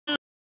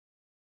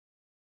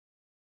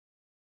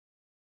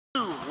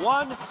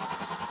1.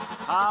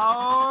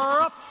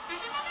 Power up.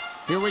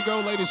 Here we go,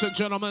 ladies and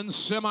gentlemen.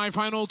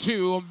 Semifinal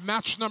 2,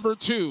 match number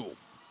 2.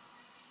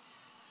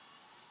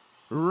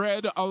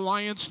 Red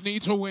Alliance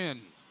needs a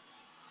win.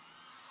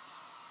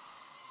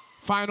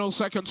 Final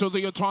seconds of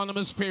the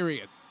autonomous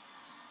period.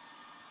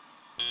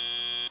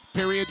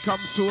 Period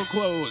comes to a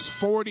close.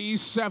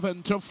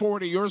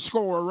 47-40, your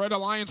score. Red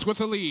Alliance with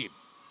the lead.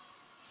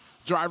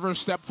 Drivers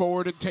step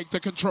forward and take the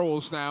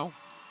controls now,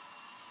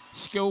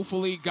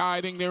 skillfully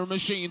guiding their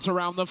machines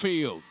around the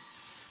field.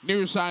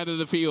 Near side of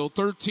the field,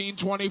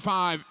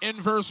 1325,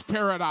 Inverse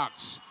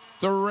Paradox,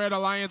 the Red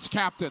Alliance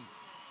captain.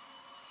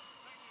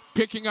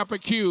 Picking up a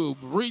cube,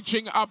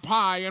 reaching up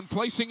high and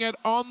placing it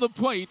on the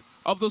plate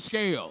of the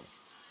scale.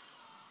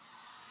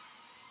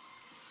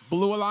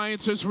 Blue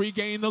Alliance has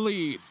regained the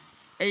lead,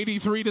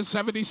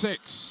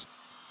 83-76.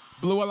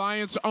 Blue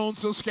Alliance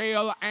owns the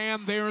scale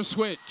and their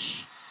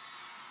switch.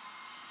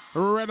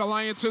 Red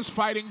Alliance is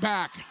fighting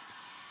back.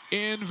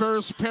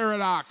 Inverse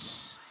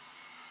Paradox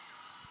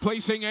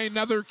placing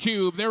another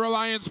cube. Their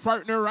alliance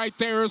partner right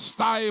there is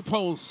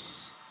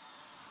Pulse.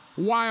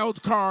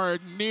 Wild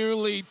Card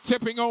nearly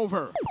tipping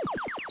over,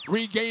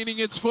 regaining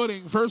its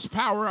footing. First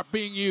power-up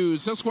being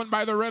used. This one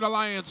by the Red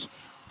Alliance,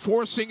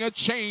 forcing a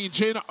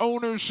change in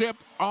ownership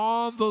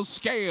on the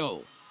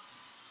scale.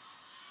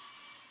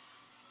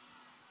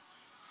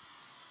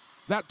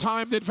 That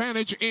timed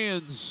advantage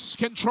ends.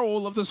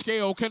 Control of the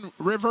scale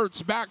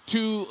reverts back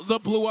to the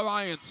Blue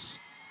Alliance.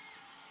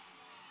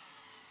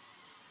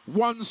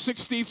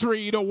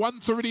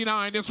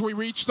 163-139 as we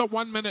reach the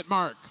 1-minute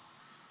mark.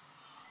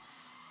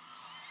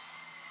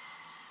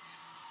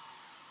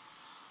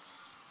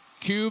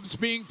 Cubes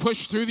being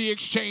pushed through the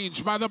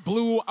exchange by the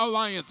Blue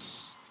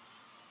Alliance.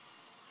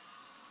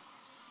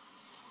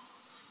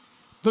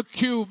 The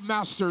Cube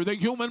Master, the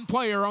human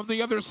player on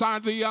the other side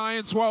of the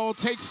alliance wall,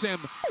 takes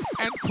him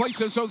and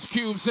places those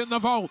cubes in the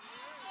vault.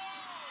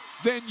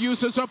 Then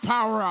uses a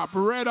power-up.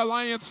 Red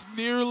Alliance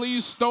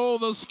nearly stole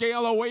the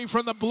scale away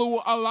from the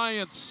Blue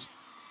Alliance.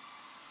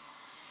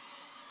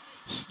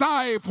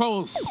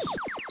 Pulse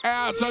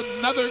adds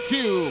another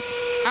cube,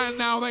 and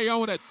now they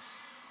own it.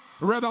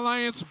 Red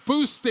Alliance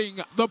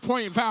boosting the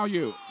point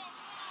value.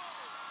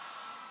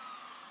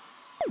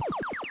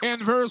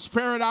 Inverse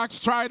Paradox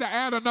tried to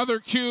add another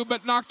cube,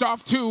 but knocked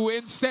off 2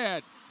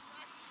 instead.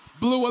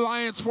 Blue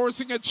Alliance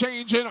forcing a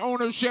change in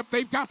ownership.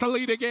 They've got the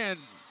lead again.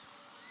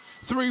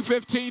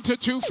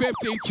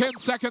 315-250, 10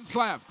 seconds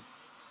left.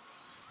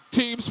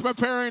 Teams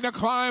preparing to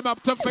climb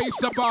up to face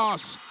the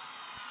boss.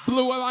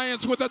 Blue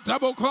Alliance with a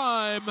double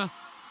climb.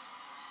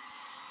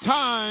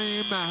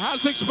 Time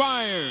has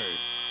expired.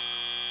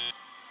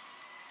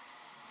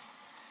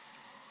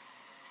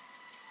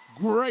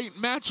 Great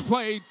match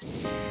play.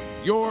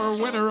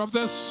 Your winner of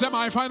this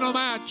semifinal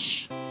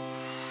match,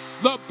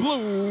 the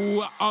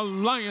Blue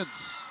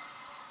Alliance.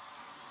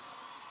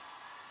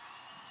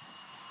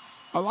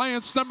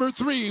 Alliance number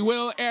 3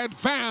 will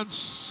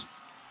advance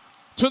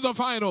to the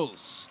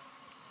finals.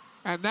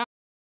 And now